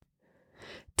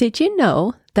Did you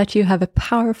know that you have a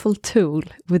powerful tool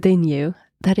within you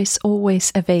that is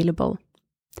always available?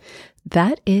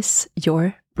 That is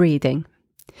your breathing.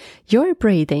 Your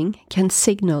breathing can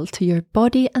signal to your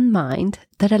body and mind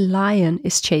that a lion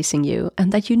is chasing you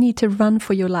and that you need to run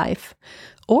for your life,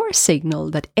 or signal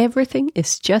that everything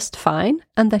is just fine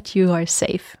and that you are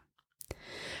safe.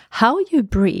 How you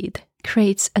breathe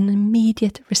creates an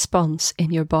immediate response in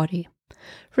your body,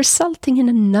 resulting in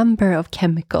a number of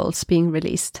chemicals being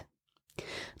released.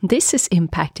 This is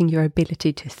impacting your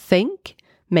ability to think,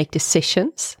 make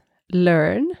decisions,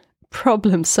 learn,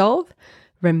 problem solve,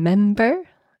 remember,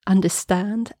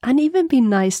 understand, and even be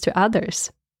nice to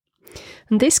others.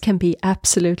 And this can be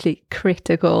absolutely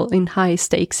critical in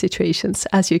high-stakes situations,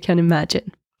 as you can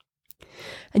imagine.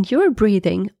 And your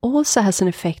breathing also has an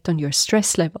effect on your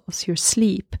stress levels, your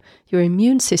sleep, your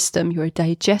immune system, your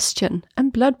digestion,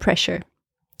 and blood pressure.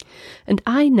 And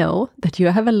I know that you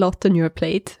have a lot on your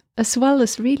plate, as well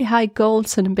as really high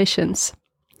goals and ambitions.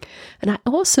 And I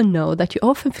also know that you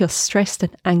often feel stressed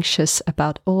and anxious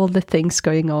about all the things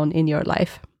going on in your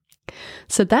life.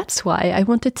 So that's why I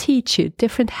want to teach you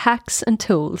different hacks and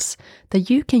tools that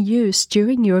you can use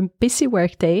during your busy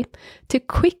workday to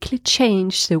quickly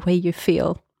change the way you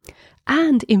feel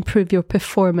and improve your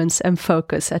performance and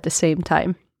focus at the same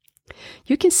time.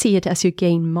 You can see it as you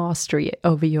gain mastery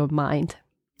over your mind.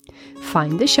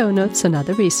 Find the show notes and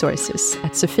other resources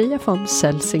at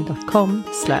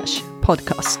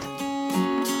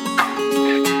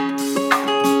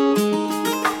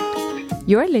sofiafonsselsing.com/podcast.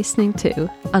 You're listening to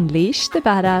Unleash the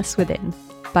Badass Within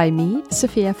by me,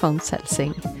 Sofia von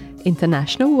Selsing,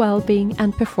 International Wellbeing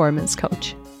and Performance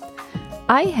Coach.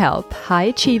 I help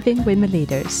high-achieving women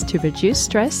leaders to reduce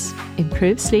stress,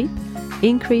 improve sleep,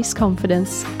 increase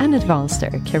confidence, and advance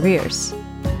their careers.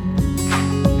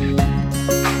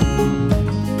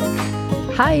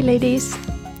 Hi ladies!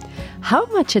 How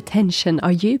much attention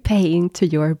are you paying to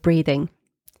your breathing?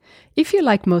 If you're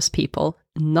like most people,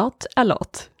 not a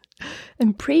lot.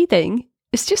 And breathing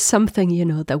is just something,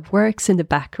 that works in the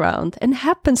background and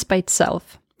happens by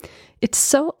itself. It's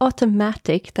so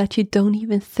automatic that you don't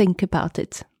even think about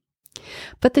it.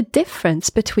 But the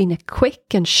difference between a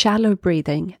quick and shallow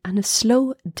breathing and a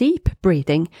slow, deep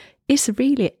breathing is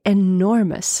really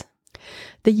enormous.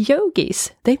 The yogis,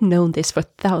 they've known this for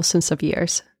thousands of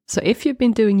years. So if you've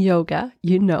been doing yoga,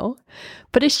 you know.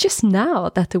 But it's just now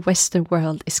that the Western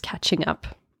world is catching up.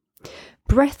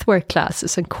 Breathwork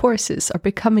classes and courses are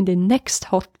becoming the next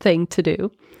hot thing to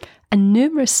do, and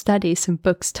numerous studies and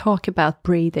books talk about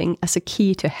breathing as a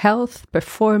key to health,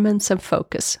 performance, and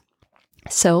focus.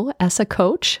 So, as a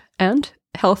coach and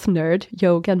health nerd,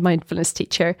 yoga and mindfulness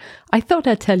teacher, I thought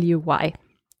I'd tell you why.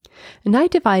 And I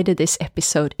divided this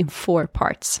episode in 4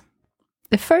 parts.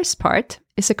 The first part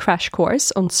is a crash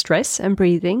course on stress and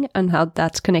breathing and how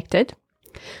that's connected.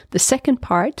 The second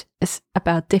part is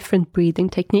about different breathing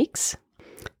techniques.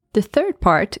 The third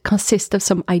part consists of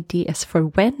some ideas for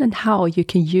when and how you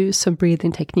can use some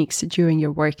breathing techniques during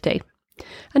your workday.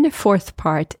 And the fourth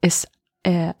part is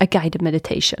a guided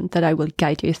meditation that I will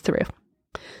guide you through.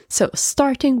 So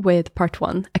starting with part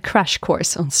 1, a crash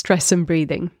course on stress and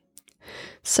breathing.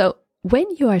 So when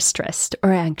you are stressed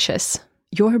or anxious,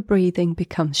 your breathing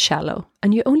becomes shallow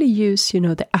and you only use,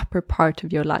 the upper part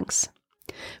of your lungs.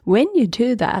 When you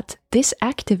do that, this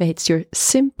activates your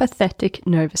sympathetic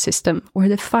nervous system, or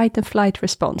the fight and flight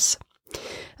response.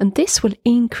 And this will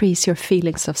increase your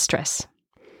feelings of stress.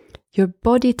 Your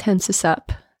body tenses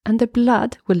up, and the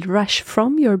blood will rush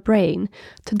from your brain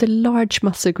to the large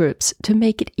muscle groups to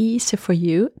make it easier for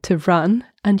you to run,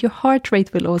 and your heart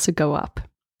rate will also go up.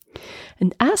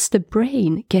 And as the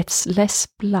brain gets less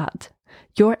blood,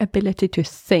 your ability to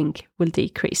think will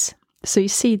decrease. So you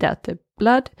see that the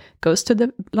blood goes to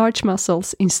the large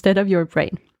muscles instead of your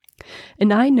brain.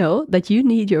 And I know that you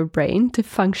need your brain to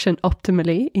function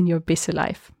optimally in your busy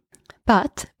life.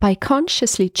 But by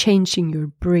consciously changing your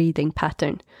breathing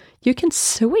pattern, you can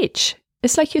switch.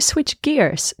 It's like you switch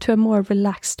gears to a more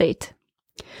relaxed state.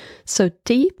 So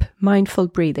deep, mindful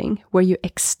breathing, where you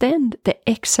extend the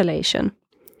exhalation,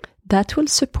 that will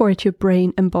support your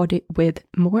brain and body with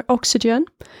more oxygen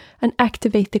and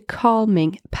activate the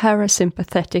calming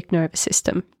parasympathetic nervous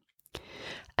system.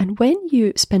 And when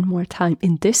you spend more time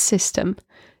in this system,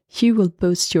 you will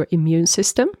boost your immune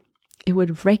system, it will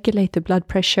regulate the blood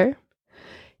pressure,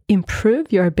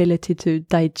 improve your ability to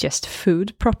digest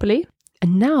food properly,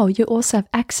 and now you also have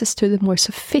access to the more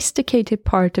sophisticated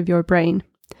part of your brain.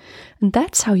 And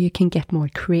that's how you can get more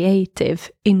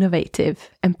creative, innovative,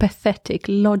 empathetic,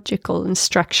 logical, and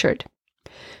structured.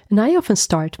 And I often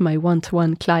start my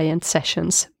one-to-one client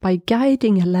sessions by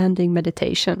guiding a landing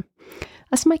meditation.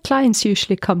 as my clients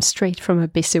usually come straight from a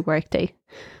busy workday,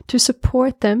 to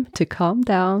support them to calm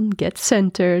down, get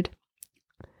centered.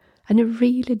 And it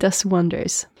really does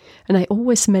wonders. And I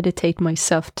always meditate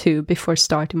myself too before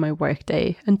starting my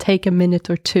workday and take a minute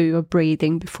or two of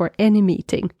breathing before any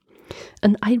meeting.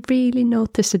 And I really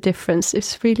notice a difference.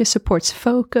 It really supports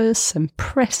focus and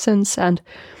presence and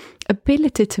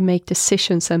ability to make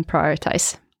decisions and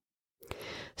prioritize.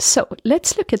 So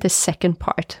let's look at the second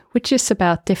part, which is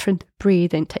about different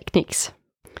breathing techniques.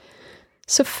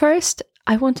 So first,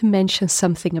 I want to mention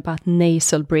something about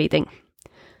nasal breathing.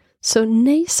 So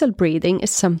nasal breathing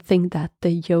is something that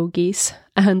the yogis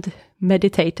and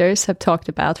meditators have talked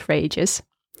about for ages.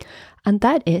 And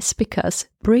that is because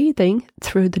breathing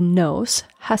through the nose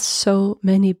has so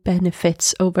many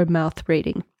benefits over mouth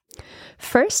breathing.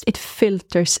 First, it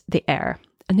filters the air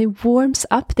and it warms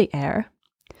up the air.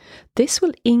 This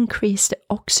will increase the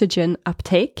oxygen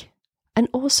uptake and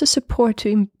also support to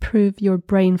improve your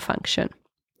brain function.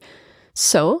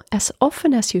 So, as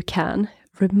often as you can,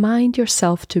 remind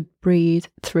yourself to breathe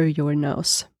through your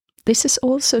nose. This is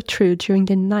also true during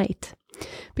the night,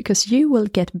 because you will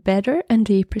get better and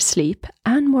deeper sleep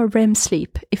and more REM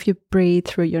sleep if you breathe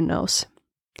through your nose.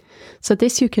 So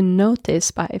this you can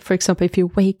notice by, for example, if you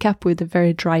wake up with a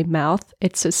very dry mouth,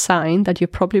 it's a sign that you're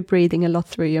probably breathing a lot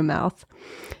through your mouth.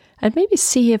 And maybe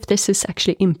see if this is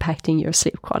actually impacting your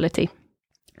sleep quality.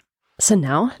 So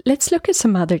now let's look at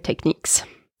some other techniques.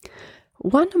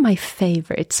 One of my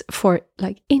favorites for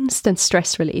instant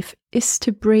stress relief is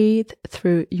to breathe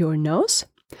through your nose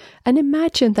and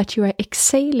imagine that you are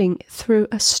exhaling through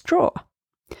a straw.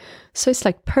 So it's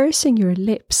like pursing your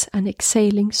lips and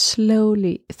exhaling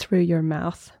slowly through your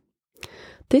mouth.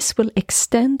 This will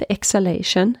extend the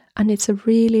exhalation, and it's a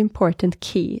really important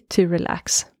key to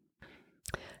relax.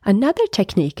 Another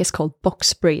technique is called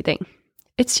box breathing.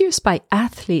 It's used by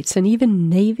athletes and even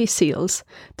Navy SEALs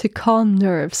to calm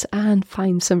nerves and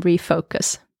find some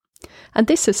refocus. And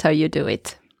this is how you do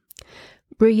it.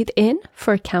 Breathe in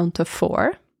for a count of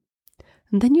 4,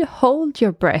 and then you hold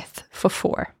your breath for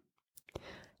 4.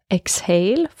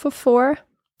 Exhale for 4,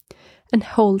 and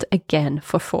hold again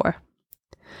for 4.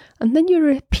 And then you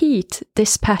repeat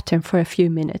this pattern for a few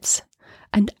minutes.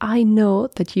 And I know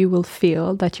that you will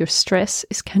feel that your stress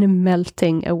is kind of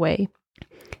melting away.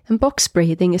 And box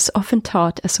breathing is often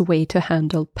taught as a way to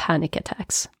handle panic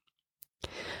attacks.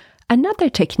 Another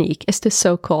technique is the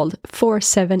so-called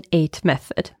 4-7-8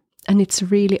 method, and it's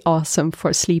really awesome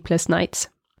for sleepless nights.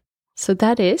 So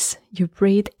that is, you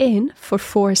breathe in for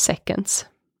 4 seconds,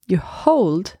 you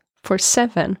hold for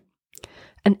 7,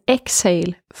 and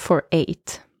exhale for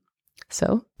 8.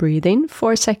 So breathe in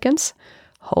 4 seconds,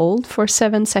 hold for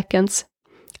 7 seconds,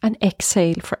 and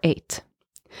exhale for 8.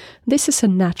 This is a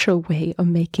natural way of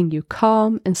making you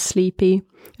calm and sleepy,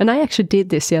 and I actually did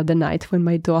this the other night when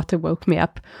my daughter woke me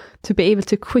up to be able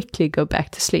to quickly go back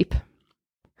to sleep.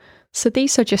 So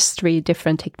these are just 3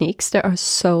 different techniques. There are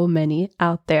so many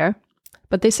out there,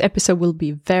 but this episode will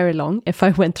be very long if I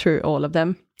went through all of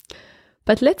them.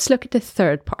 But let's look at the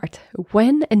third part,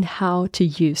 when and how to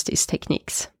use these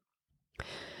techniques.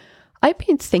 I've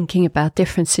been thinking about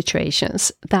different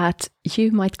situations that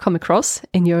you might come across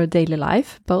in your daily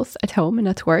life, both at home and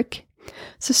at work.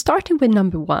 So starting with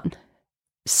number 1,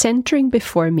 centering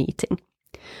before a meeting.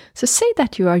 So say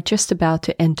that you are just about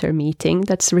to enter a meeting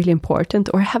that's really important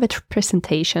or have a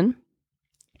presentation.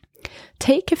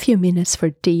 Take a few minutes for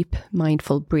deep,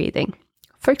 mindful breathing.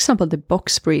 For example, the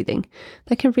box breathing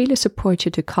that can really support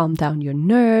you to calm down your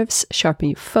nerves, sharpen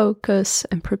your focus,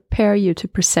 and prepare you to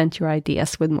present your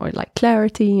ideas with more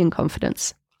clarity and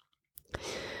confidence.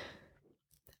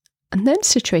 And then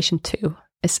situation 2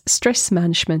 is stress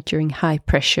management during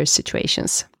high-pressure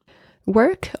situations.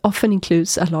 Work often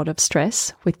includes a lot of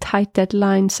stress with tight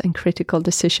deadlines and critical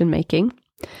decision-making.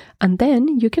 And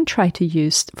then you can try to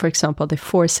use, for example, the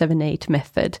 4-7-8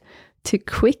 method to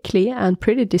quickly and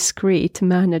pretty discreet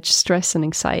manage stress and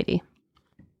anxiety.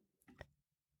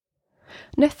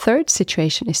 And the third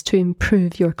situation is to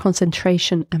improve your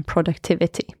concentration and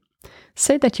productivity.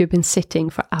 Say that you've been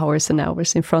sitting for hours and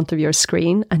hours in front of your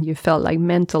screen and you felt like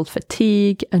mental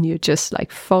fatigue and you're just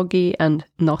foggy and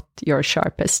not your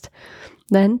sharpest.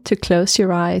 Then to close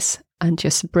your eyes and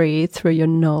just breathe through your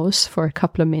nose for a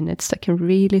couple of minutes, that can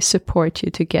really support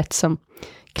you to get some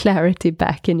clarity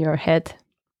back in your head.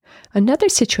 Another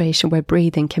situation where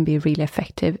breathing can be really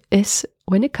effective is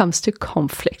when it comes to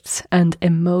conflicts and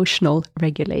emotional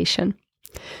regulation.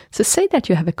 So say that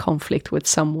you have a conflict with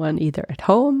someone either at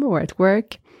home or at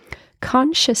work.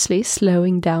 Consciously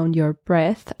slowing down your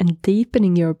breath and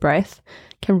deepening your breath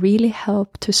can really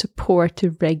help to support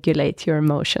to regulate your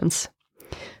emotions.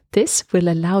 This will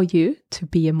allow you to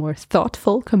be a more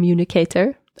thoughtful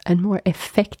communicator and more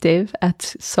effective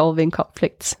at solving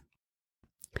conflicts.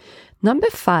 Number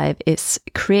 5 is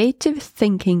creative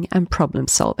thinking and problem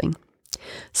solving.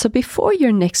 So before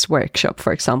your next workshop,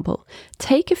 for example,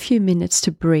 take a few minutes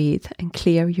to breathe and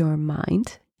clear your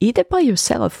mind, either by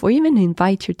yourself or even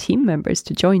invite your team members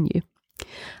to join you.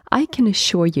 I can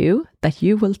assure you that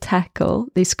you will tackle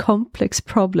these complex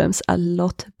problems a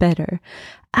lot better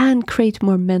and create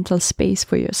more mental space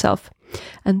for yourself.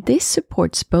 And this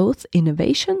supports both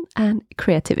innovation and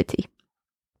creativity.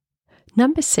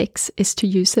 Number 6 is to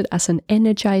use it as an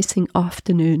energizing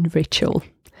afternoon ritual.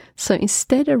 So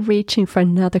instead of reaching for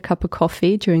another cup of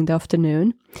coffee during the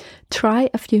afternoon, try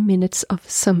a few minutes of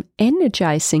some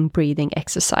energizing breathing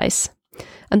exercise.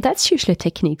 And that's usually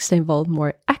techniques that involve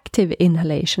more active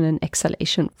inhalation and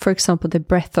exhalation. For example, the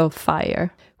breath of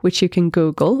fire, which you can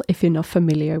Google if you're not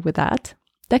familiar with that.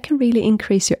 That can really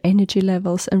increase your energy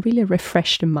levels and really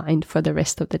refresh the mind for the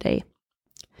rest of the day.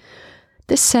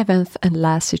 The 7th and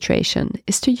last situation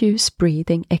is to use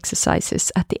breathing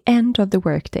exercises at the end of the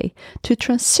workday to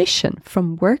transition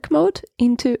from work mode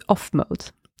into off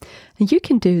mode. And you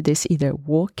can do this either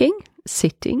walking,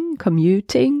 sitting,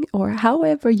 commuting, or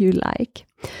however you like.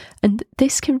 And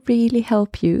this can really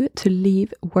help you to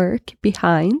leave work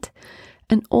behind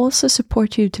and also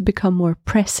support you to become more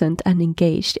present and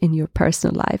engaged in your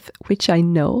personal life, which I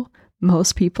know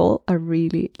most people are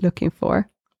really looking for.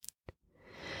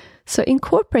 So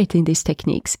incorporating these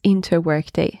techniques into a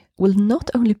workday will not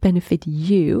only benefit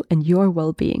you and your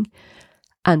well-being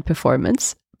and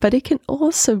performance, but it can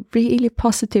also really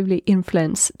positively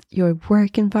influence your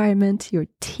work environment, your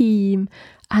team,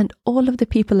 and all of the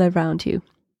people around you.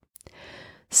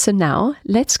 So now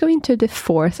let's go into the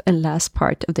 4th and last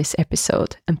part of this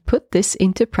episode and put this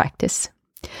into practice.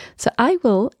 So I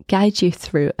will guide you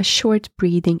through a short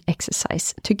breathing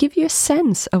exercise to give you a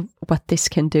sense of what this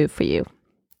can do for you.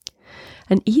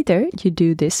 And either you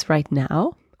do this right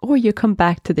now, or you come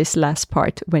back to this last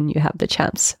part when you have the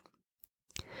chance.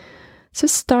 So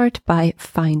start by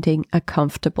finding a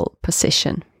comfortable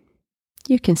position.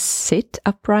 You can sit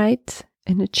upright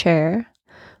in a chair,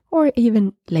 or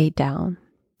even lay down.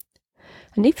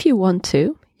 And if you want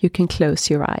to, you can close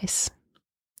your eyes.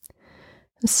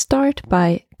 And start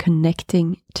by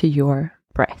connecting to your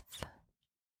breath.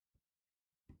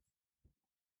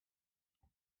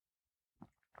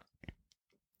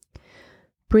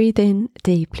 Breathe in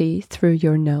deeply through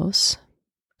your nose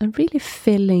and really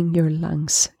filling your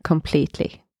lungs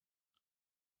completely.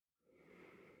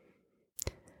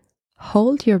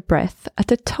 Hold your breath at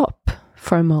the top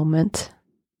for a moment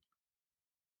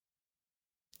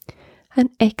and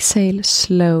exhale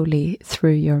slowly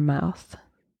through your mouth.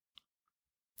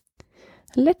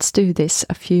 Let's do this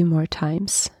a few more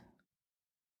times.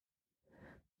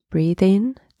 Breathe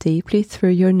in deeply through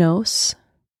your nose,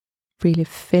 really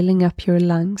filling up your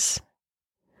lungs.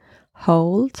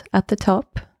 Hold at the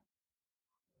top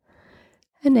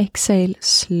and exhale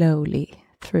slowly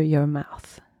through your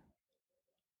mouth.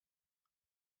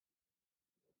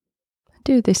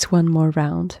 Do this one more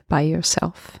round by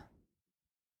yourself.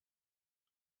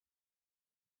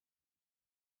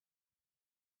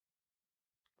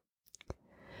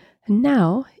 And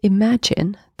now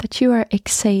imagine that you are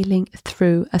exhaling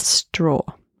through a straw.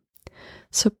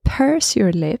 So purse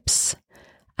your lips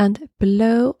and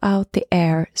blow out the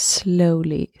air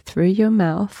slowly through your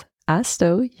mouth as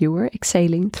though you were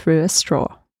exhaling through a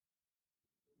straw.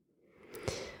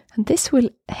 And this will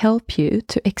help you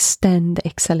to extend the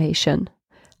exhalation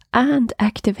and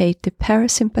activate the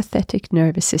parasympathetic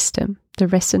nervous system, the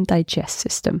rest and digest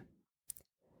system.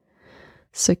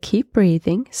 So keep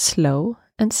breathing slow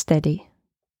and steady.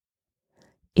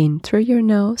 In through your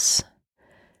nose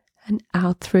and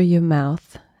out through your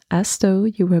mouth as though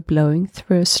you were blowing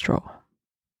through a straw.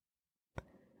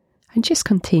 And just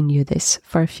continue this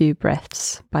for a few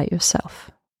breaths by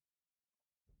yourself.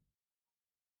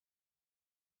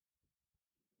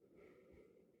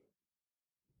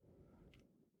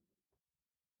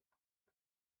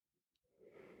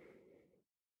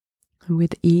 And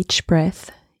with each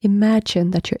breath,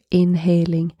 imagine that you're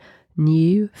inhaling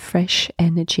new, fresh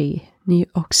energy, new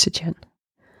oxygen.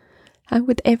 And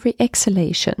with every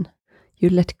exhalation, you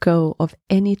let go of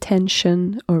any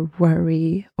tension or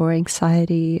worry or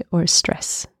anxiety or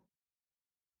stress.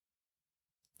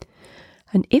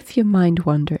 And if your mind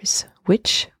wanders,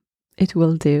 which it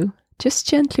will do, just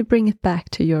gently bring it back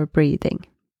to your breathing.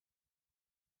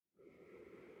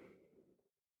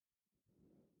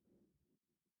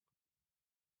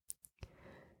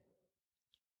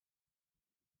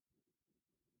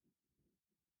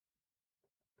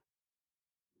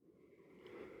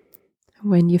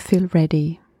 When you feel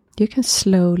ready, you can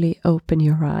slowly open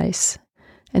your eyes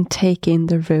and take in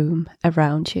the room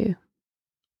around you.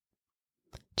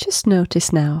 Just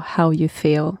notice now how you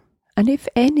feel and if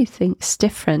anything is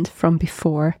different from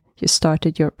before you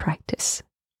started your practice.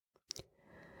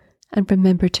 And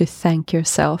remember to thank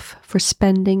yourself for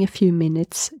spending a few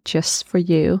minutes just for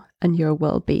you and your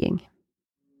well-being.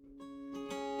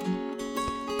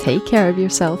 Take care of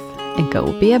yourself and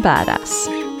go be a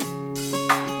badass.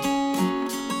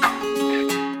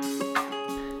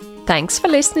 Thanks for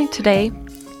listening today.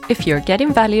 If you're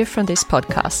getting value from this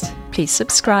podcast, please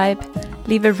subscribe,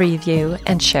 leave a review,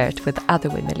 and share it with other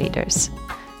women leaders.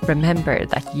 Remember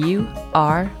that you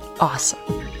are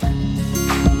awesome.